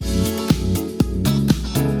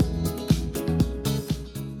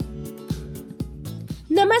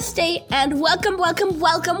Namaste and welcome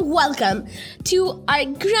to our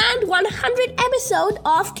grand 100th episode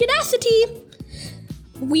of Curiosity.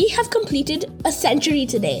 We have completed a century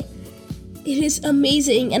today. It is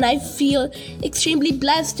amazing and I feel extremely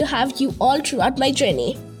blessed to have you all throughout my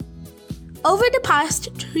journey. Over the past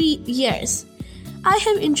 3 years, I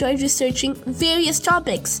have enjoyed researching various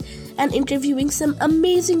topics and interviewing some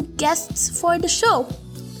amazing guests for the show.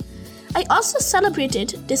 I also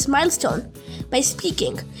celebrated this milestone by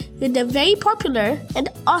speaking with the very popular and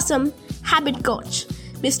awesome habit coach,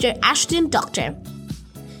 Mr. Ashton Doctor.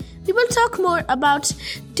 We will talk more about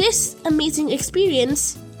this amazing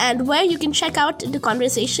experience and where you can check out the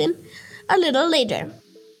conversation a little later.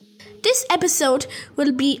 This episode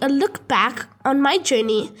will be a look back on my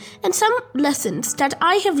journey and some lessons that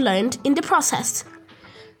I have learned in the process.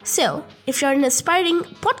 So, if you're an aspiring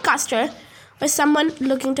podcaster or someone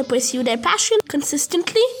looking to pursue their passion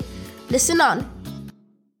consistently, listen on.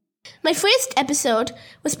 My first episode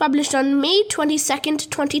was published on May 22nd,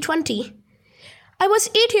 2020. I was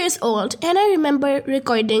 8 years old and I remember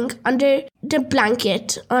recording under the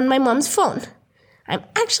blanket on my mom's phone. I'm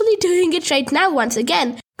actually doing it right now once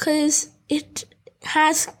again because it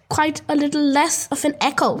has quite a little less of an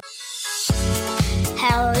echo.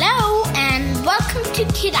 Hello and welcome to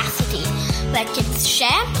Curiosity, where kids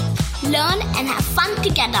share, learn and have fun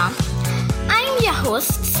together. I am your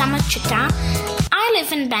host, Samarth Chitta. I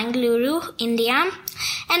live in Bengaluru, India,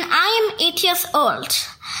 and I am 8 years old.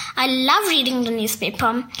 I love reading the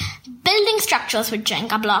newspaper, building structures with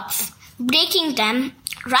Jenga blocks, breaking them,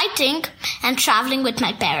 writing, and traveling with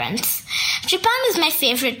my parents. Japan is my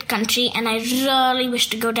favorite country, and I really wish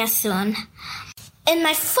to go there soon. In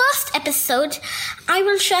my first episode, I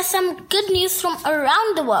will share some good news from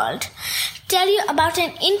around the world, tell you about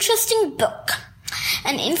an interesting book,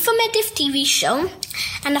 an informative TV show,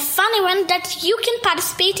 and a fun event that you can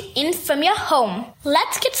participate in from your home.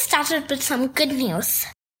 Let's get started with some good news.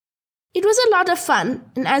 It was a lot of fun,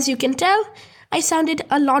 and as you can tell, I sounded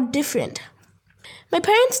a lot different. My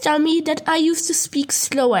parents tell me that I used to speak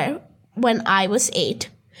slower when I was 8.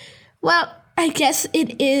 Well, I guess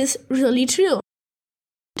it is really true.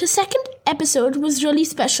 The second episode was really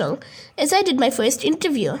special as I did my first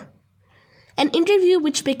interview. An interview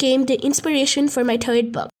which became the inspiration for my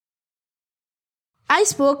third book. I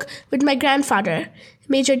spoke with my grandfather,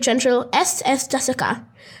 Major General S.S. Dasaka,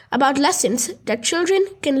 about lessons that children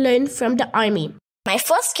can learn from the army. My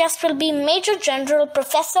first guest will be Major General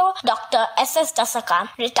Professor Dr. S.S. Dasaka,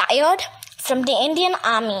 retired from the Indian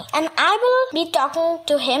Army, and I will be talking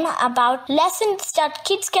to him about lessons that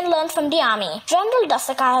kids can learn from the Army. General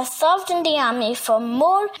Dasaka has served in the Army for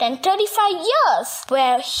more than 35 years,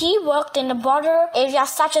 where he worked in the border areas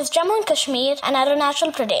such as Jammu and Kashmir and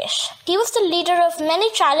Arunachal Pradesh. He was the leader of many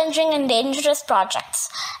challenging and dangerous projects,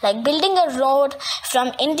 like building a road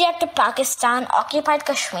from India to Pakistan-occupied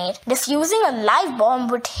Kashmir, defusing a live bomb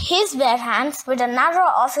with his bare hands with another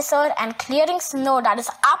officer, and clearing snow that is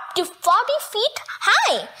up to 40 feet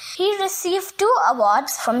high. He received 2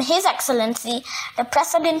 awards from His Excellency, the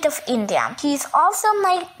President of India. He is also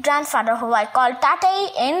my grandfather, who I call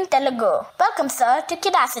Tate in Telugu. Welcome, sir, to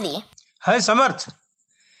Curiosity. Hi, Samarth.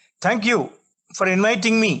 Thank you for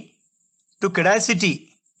inviting me to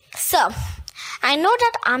Curiosity. Sir, I know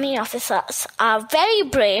that army officers are very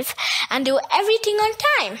brave and do everything on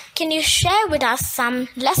time. Can you share with us some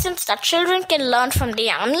lessons that children can learn from the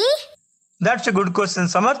army? That's a good question,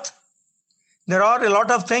 Samarth. There are a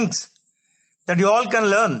lot of things that you all can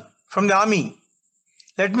learn from the army.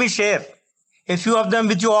 Let me share a few of them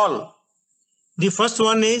with you all. The first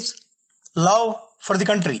one is love for the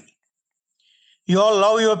country. You all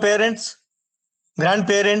love your parents,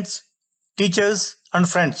 grandparents, teachers and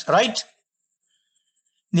friends, right?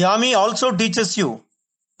 The army also teaches you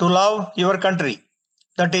to love your country,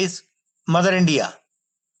 that is Mother India,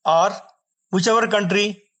 or whichever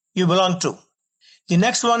country you belong to. The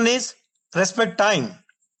next one is respect time.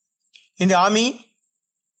 In the army,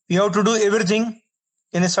 you have to do everything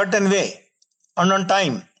in a certain way and on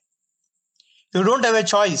time. You don't have a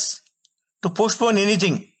choice to postpone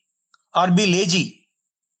anything or be lazy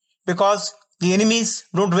because the enemies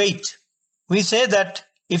don't wait. We say that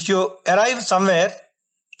if you arrive somewhere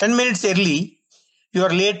 10 minutes early, you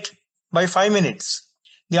are late by 5 minutes.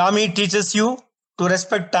 The army teaches you to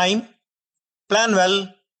respect time, plan well,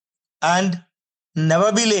 and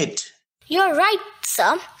never be late. You're right,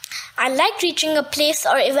 sir. I like reaching a place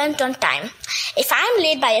or event on time. If I'm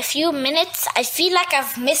late by a few minutes, I feel like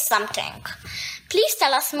I've missed something. Please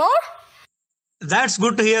tell us more. That's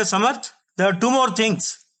good to hear, Samarth. There are 2 more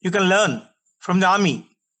things you can learn from the army.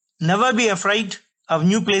 Never be afraid of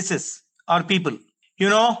new places or people.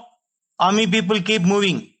 Army people keep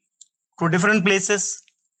moving to different places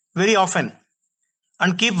very often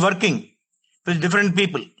and keep working with different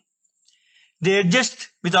people. They adjust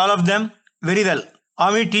with all of them very well.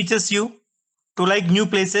 Army teaches you to like new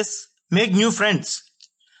places, make new friends,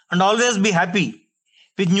 and always be happy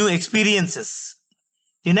with new experiences.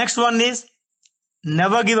 The next one is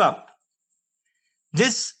never give up.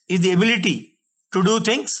 This is the ability to do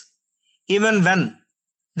things even when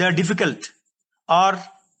they are difficult or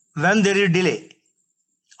when there is delay.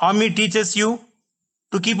 Army teaches you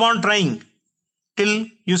to keep on trying till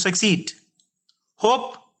you succeed.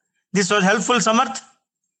 Hope this was helpful, Samarth.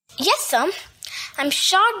 Yes, sir. I'm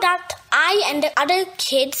sure that I and the other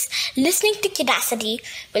kids listening to Kidacity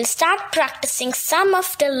will start practicing some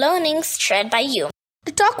of the learnings shared by you.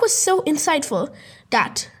 The talk was so insightful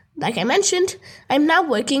that, like I mentioned, I'm now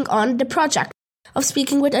working on the project of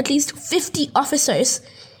speaking with at least 50 officers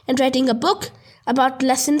and writing a book about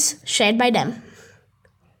lessons shared by them.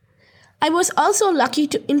 I was also lucky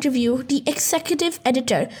to interview the executive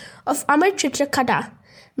editor of Amar Chitra Katha,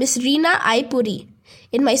 Miss Reena I. Puri,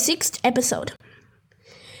 in my 6th episode.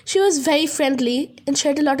 She was very friendly and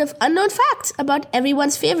shared a lot of unknown facts about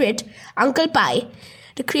everyone's favorite, Uncle Pi,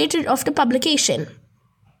 the creator of the publication.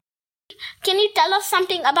 Can you tell us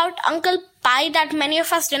something about Uncle Pi that many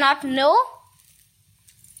of us do not know?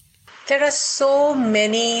 There are so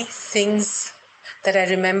many things that I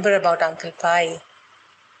remember about Uncle Pi,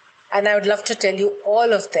 and I would love to tell you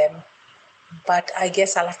all of them, but I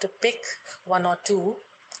guess I'll have to pick one or two.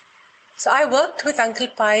 So I worked with Uncle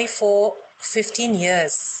Pi for 15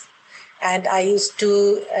 years, and I used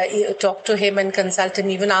to talk to him and consult him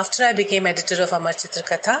even after I became editor of Amar Chitra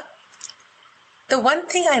Katha. The one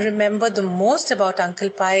thing I remember the most about Uncle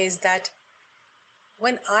Pi is that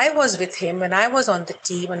when I was with him, when I was on the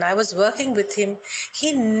team, when I was working with him,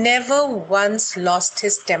 he never once lost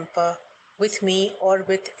his temper with me or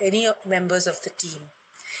with any members of the team.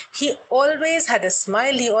 He always had a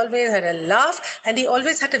smile, he always had a laugh, and he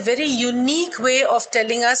always had a very unique way of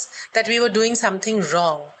telling us that we were doing something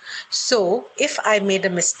wrong. So if I made a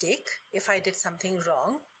mistake, if I did something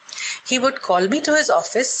wrong, he would call me to his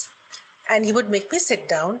office and he would make me sit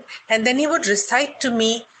down, and then he would recite to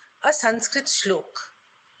me a Sanskrit shlok,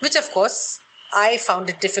 which of course I found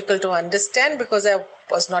it difficult to understand because I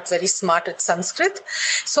was not very smart at Sanskrit.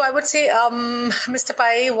 So I would say, Mr.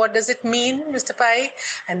 Pai, what does it mean, Mr. Pai?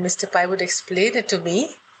 And Mr. Pai would explain it to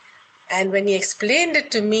me. And when he explained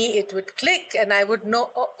it to me, it would click and I would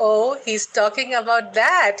know, oh, he's talking about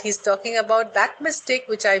that. He's talking about that mistake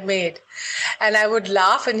which I made. And I would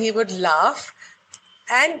laugh and he would laugh.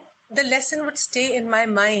 And the lesson would stay in my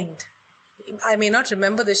mind. I may not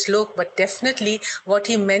remember the shlok, but definitely what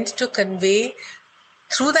he meant to convey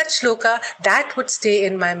through that shloka, that would stay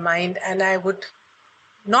in my mind, and I would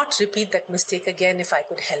not repeat that mistake again if I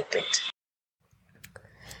could help it.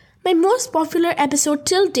 My most popular episode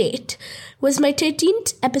till date was my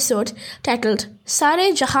 13th episode titled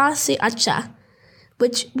Sare Jahan Se Acha,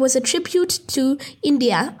 which was a tribute to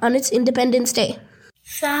India on its Independence Day.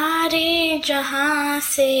 Sare Jahan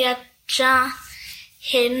Se Acha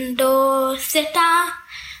Hindosita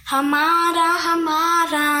Hamara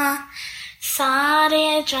Hamara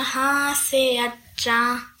Sare Jahan Se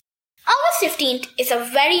Acha. August 15th is a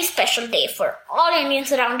very special day for all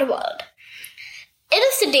Indians around the world. It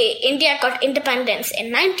is the day India got independence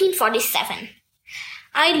in 1947.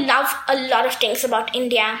 I love a lot of things about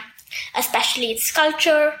India, especially its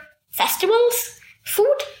culture, festivals,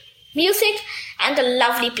 food, music, and the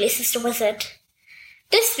lovely places to visit.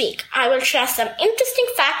 This week, I will share some interesting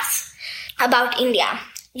facts about India.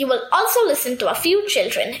 You will also listen to a few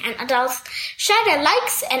children and adults share their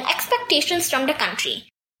likes and expectations from the country.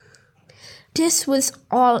 This was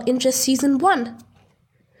all in just Season 1.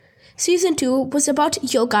 Season 2 was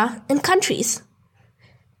about yoga and countries.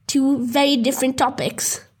 2 very different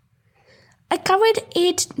topics. I covered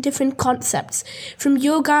 8 different concepts from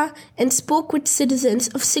yoga and spoke with citizens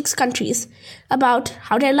of 6 countries about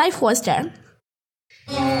how their life was there.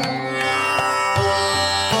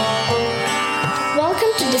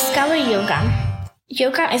 Welcome to Discover Yoga.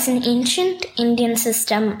 Yoga is an ancient Indian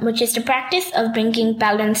system which is the practice of bringing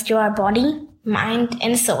balance to our body, mind,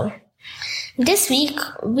 and soul. This week,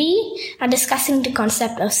 we are discussing the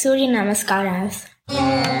concept of Surya Namaskaras.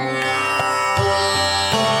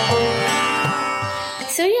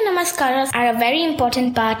 Surya Namaskaras are a very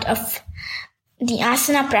important part of the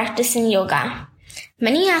asana practice in yoga.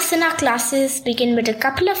 Many asana classes begin with a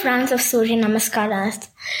couple of rounds of Surya Namaskaras.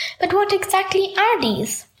 But what exactly are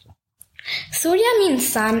these? Surya means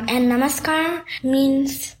sun and Namaskar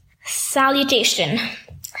means salutation.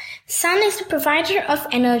 Sun is the provider of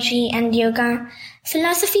energy, and yoga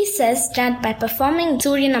philosophy says that by performing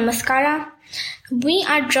Surya Namaskara, we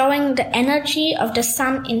are drawing the energy of the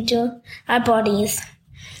sun into our bodies.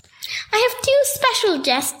 I have two special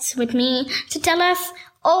guests with me to tell us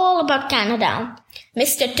all about Canada,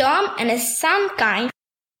 Mr. Tom and his son Kai.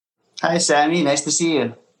 Hi, Sammy. Nice to see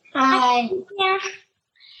you. Hi. Yeah.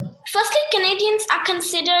 Firstly, Canadians are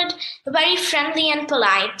considered very friendly and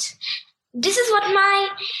polite. This is what my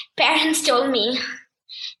parents told me.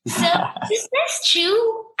 So, is this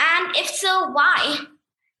true? And if so, why?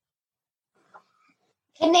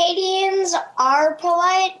 Canadians are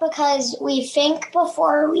polite because we think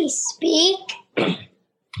before we speak.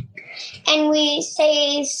 And we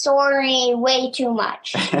say sorry way too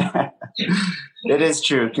much. It is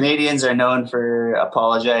true. Canadians are known for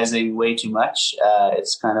apologizing way too much.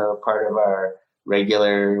 It's kind of a part of our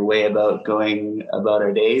regular way about going about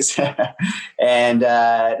our days. And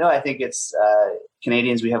no, I think it's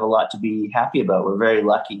Canadians, we have a lot to be happy about. We're very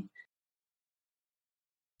lucky.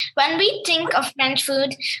 When we think of French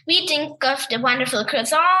food, we think of the wonderful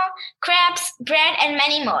croissant, crepes, bread, and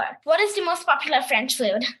many more. What is the most popular French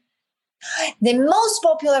food? The most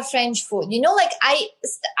popular French food,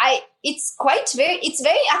 it's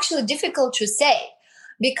very actually difficult to say,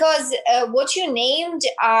 because what you named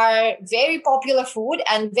are very popular food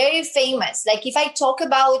and very famous. Like if I talk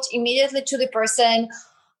about immediately to the person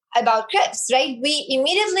about crepes, right? We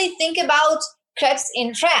immediately think about crepes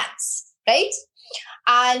in France, right?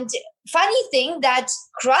 And funny thing that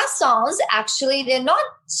croissants, actually, they're not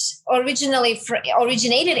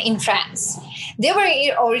originated in France. They were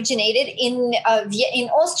originated in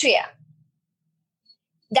Austria.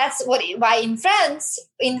 That's why in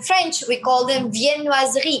French, we call them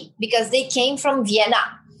viennoiserie, because they came from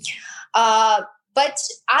Vienna. But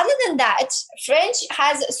other than that, French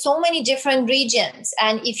has so many different regions.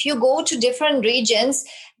 And if you go to different regions,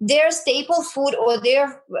 their staple food or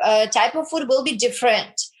their type of food will be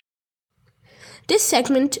different. This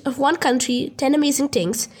segment of One Country, 10 Amazing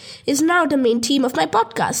Things is now the main theme of my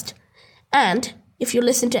podcast. And if you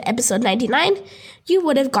listen to episode 99, you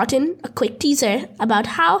would have gotten a quick teaser about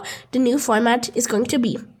how the new format is going to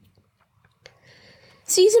be.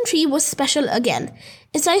 Season 3 was special again,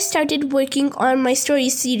 as I started working on my story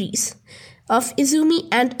series of Izumi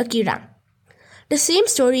and Akira. The same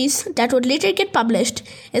stories that would later get published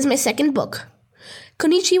as my second book,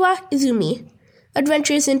 Konnichiwa Izumi,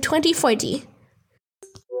 Adventures in 2040.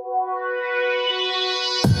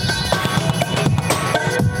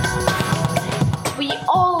 We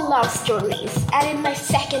all love stories, and in my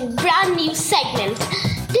second brand new segment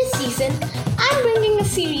this season, I'm bringing a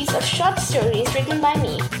series of short stories written by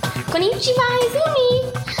me, Konnichiwa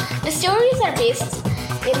Izumi. The stories are based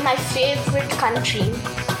in my favorite country,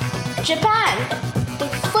 Japan. The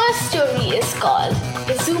first story is called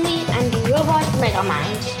Izumi and the Robot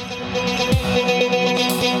Megamind.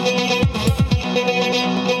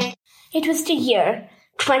 It was the year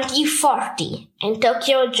 2040 in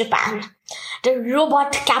Tokyo, Japan, the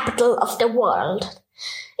robot capital of the world.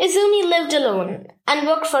 Izumi lived alone and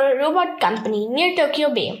worked for a robot company near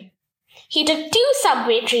Tokyo Bay. He took 2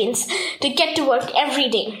 subway trains to get to work every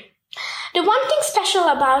day. The one thing special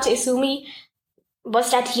about Izumi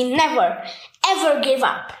was that he never, ever gave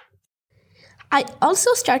up. I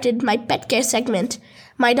also started my pet care segment,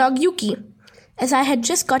 My Dog Yuki, as I had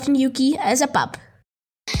just gotten Yuki as a pup.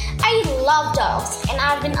 I love dogs, and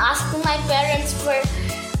I've been asking my parents for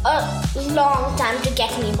a long time to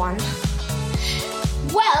get me one.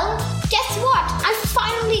 Well, guess what? I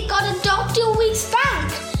finally got a dog 2 weeks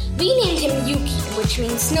back. We named him Yuki, which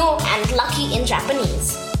means snow and lucky in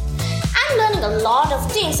Japanese. I'm learning a lot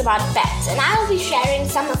of things about pets, and I'll be sharing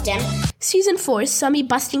some of them. Season 4 saw me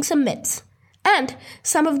busting some myths. And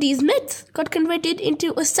some of these myths got converted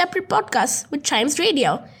into a separate podcast with Chimes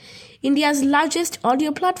Radio, India's largest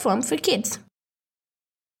audio platform for kids.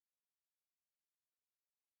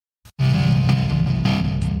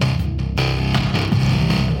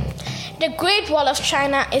 The Great Wall of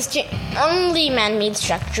China is the only man-made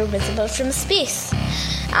structure visible from space.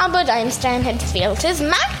 Albert Einstein had failed his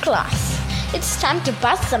math class. It's time to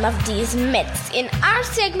bust some of these myths in our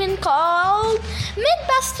segment called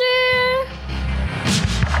Mythbuster.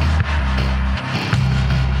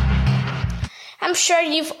 I'm sure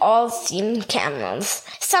you've all seen camels.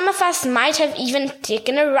 Some of us might have even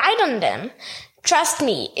taken a ride on them. Trust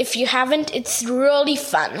me, if you haven't, it's really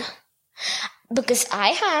fun. Because I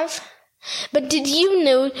have. But did you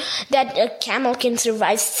know that a camel can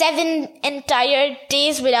survive 7 entire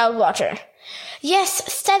days without water?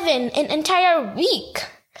 Yes, 7, an entire week.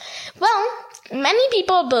 Well, many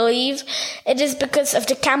people believe it is because of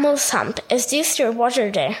the camel's hump, as they store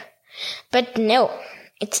water there. But no,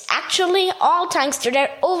 it's actually all thanks to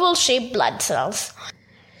their oval-shaped blood cells.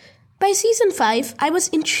 By season 5, I was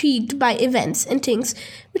intrigued by events and things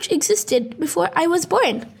which existed before I was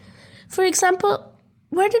born. For example,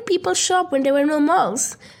 where did people shop when there were no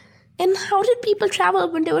malls? And how did people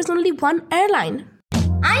travel when there was only one airline?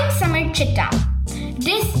 I'm Samar Chitta.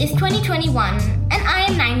 This is 2021 and I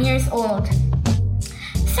am 9 years old.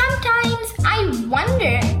 Sometimes I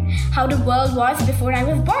wonder how the world was before I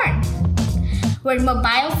was born. Were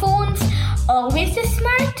mobile phones always this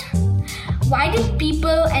smart? Why did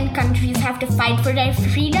people and countries have to fight for their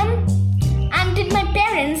freedom? And did my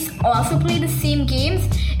parents also play the same games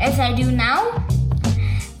as I do now?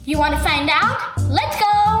 You want to find out? Let's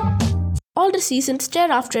go! All the seasons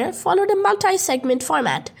thereafter followed a multi-segment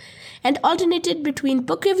format and alternated between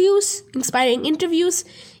book reviews, inspiring interviews,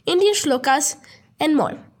 Indian shlokas, and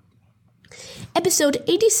more. Episode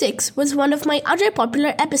 86 was one of my other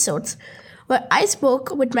popular episodes, where I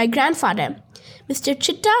spoke with my grandfather, Mr.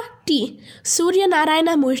 Chitta T. Surya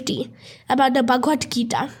Narayana Murthy, about the Bhagavad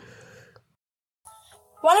Gita.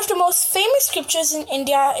 One of the most famous scriptures in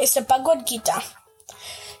India is the Bhagavad Gita.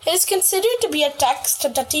 It is considered to be a text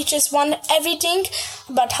that teaches one everything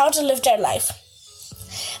about how to live their life.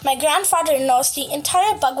 My grandfather knows the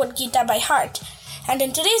entire Bhagavad Gita by heart, and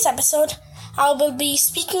in today's episode, I will be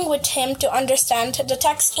speaking with him to understand the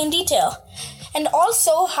text in detail, and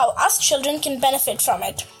also how us children can benefit from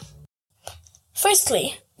it.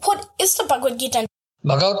 Firstly, what is the Bhagavad Gita?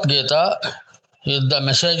 Bhagavad Gita is the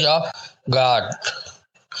message of God,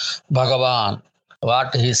 Bhagavan,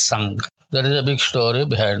 what he sung. There is a big story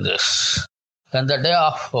behind this. When the day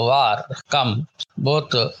of war comes,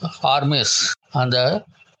 both armies on the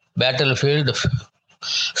battlefield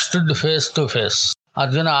stood face to face.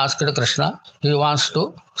 Arjuna asked Krishna, he wants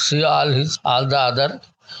to see all the other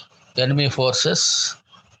enemy forces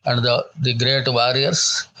and the great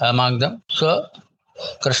warriors among them. So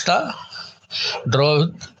Krishna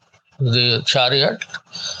drove the chariot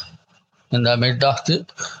in the mid of the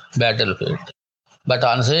battlefield. But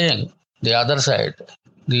on seeing the other side,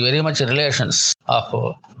 the very much relations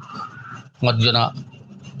of Arjuna,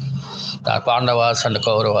 the Pandavas and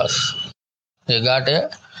Kauravas, he got a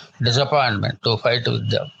disappointment to fight with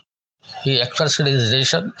them. He expressed his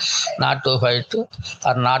decision not to fight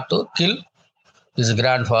or not to kill his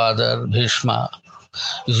grandfather Bhishma,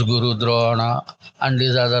 his Guru Drona, and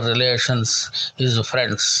his other relations, his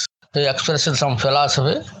friends. He expressed some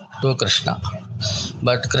philosophy to Krishna.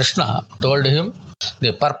 But Krishna told him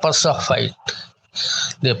the purpose of fight,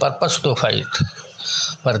 the purpose to fight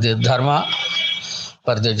for the dharma,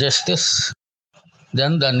 for the justice.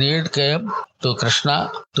 Then the need came to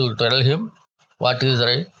Krishna to tell him what is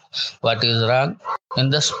right, what is wrong. In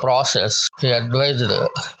this process, he advised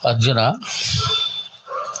Arjuna,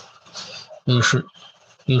 you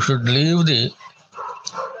should leave the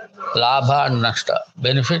labha and nashta,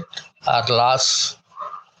 benefit or loss.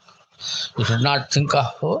 You should not think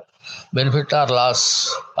of benefit or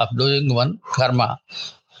loss of doing one karma,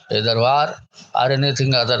 either war or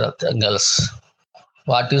anything other thing else.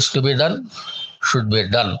 What is to be done should be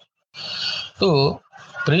done. To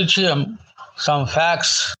preach him some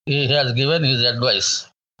facts, he has given his advice.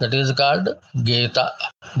 That is called Gita,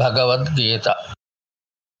 Bhagavad Gita.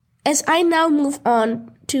 As I now move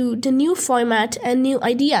on to the new format and new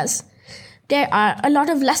ideas, there are a lot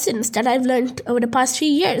of lessons that I've learned over the past 3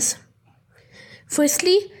 years.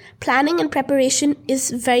 Firstly, planning and preparation is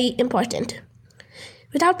very important.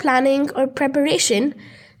 Without planning or preparation,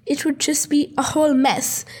 it would just be a whole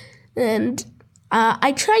mess. And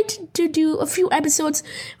I tried to do a few episodes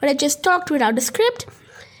where I just talked without a script,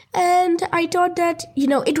 and I thought that,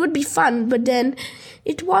 it would be fun, but then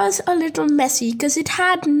it was a little messy because it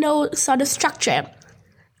had no sort of structure.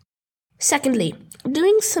 Secondly,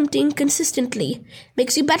 doing something consistently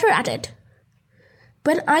makes you better at it.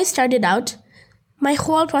 When I started out, my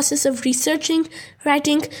whole process of researching,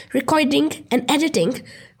 writing, recording, and editing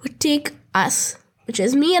would take us, which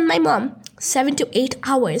is me and my mom, 7 to 8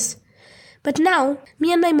 hours. But now,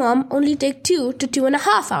 me and my mom only take 2 to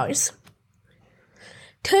 2.5 hours.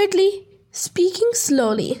 Thirdly, speaking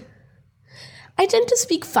slowly. I tend to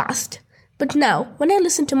speak fast, but now, when I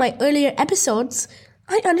listen to my earlier episodes,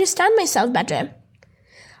 I understand myself better.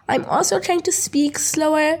 I'm also trying to speak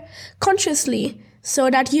slower, consciously, so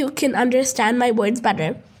that you can understand my words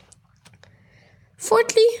better.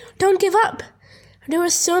 Fourthly, don't give up. There were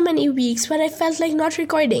so many weeks when I felt like not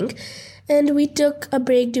recording, and we took a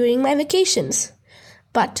break during my vacations.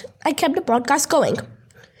 But I kept the podcast going.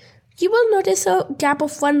 You will notice a gap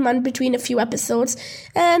of 1 month between a few episodes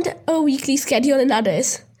and a weekly schedule in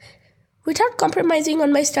others. Without compromising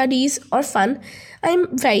on my studies or fun,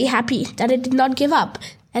 I'm very happy that I did not give up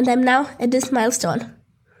and I'm now at this milestone.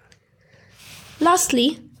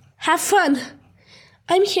 Lastly, have fun.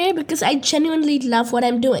 I'm here because I genuinely love what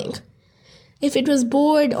I'm doing. If it was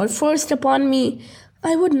bored or forced upon me,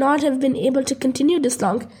 I would not have been able to continue this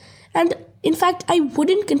long. And in fact, I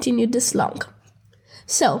wouldn't continue this long.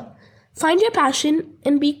 So, find your passion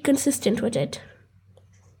and be consistent with it.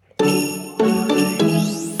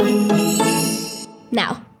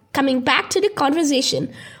 Now, coming back to the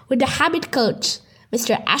conversation with the habit coach,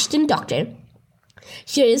 Mr. Ashton Doctor.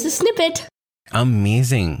 Here is a snippet.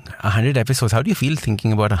 Amazing. 100 episodes. How do you feel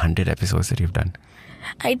thinking about 100 episodes that you've done?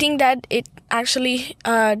 I think that it actually,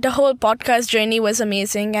 the whole podcast journey was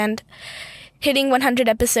amazing, and hitting 100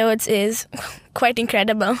 episodes is quite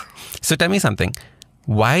incredible. So tell me something.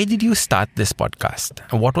 Why did you start this podcast?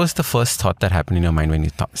 What was the first thought that happened in your mind when you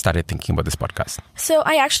started thinking about this podcast? So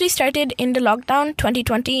I actually started in the lockdown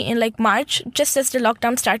 2020 in like March, just as the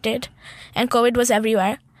lockdown started and COVID was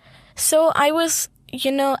everywhere. So I was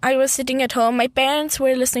sitting at home. My parents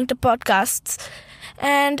were listening to podcasts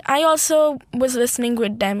and I also was listening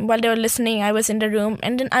with them. While they were listening, I was in the room.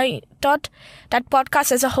 And then I thought that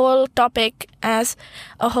podcast as a whole topic, as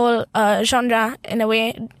a whole genre in a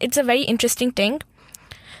way, it's a very interesting thing.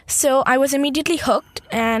 So I was immediately hooked,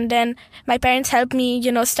 and then my parents helped me,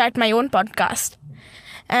 start my own podcast.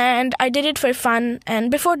 And I did it for fun.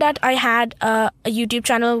 And before that, I had a YouTube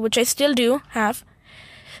channel, which I still do have.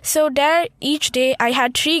 So there, each day, I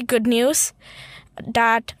had 3 good news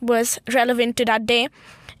that was relevant to that day.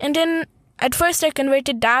 And then at first, I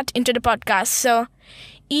converted that into the podcast. So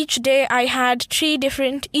each day,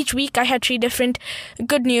 each week, I had 3 different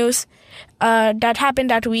good news that happened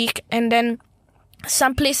that week. And then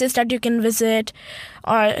some places that you can visit,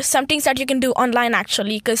 or some things that you can do online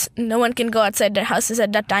actually, because no one can go outside their houses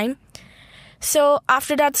at that time. So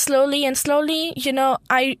after that, slowly,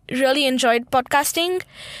 I really enjoyed podcasting.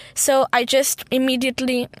 So I just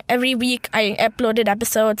immediately, every week, I uploaded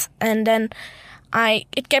episodes, and then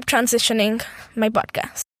it kept transitioning my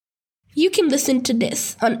podcast. You can listen to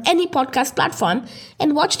this on any podcast platform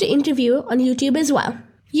and watch the interview on YouTube as well.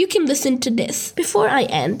 You can listen to this. Before I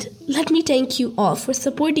end, let me thank you all for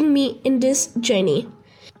supporting me in this journey.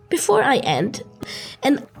 Before I end,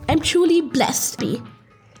 and I'm truly blessed to be.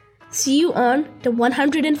 See you on the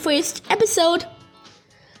 101st episode.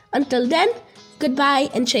 Until then, goodbye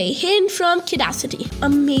and Jai Hind from Kidacity.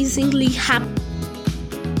 Amazingly happy.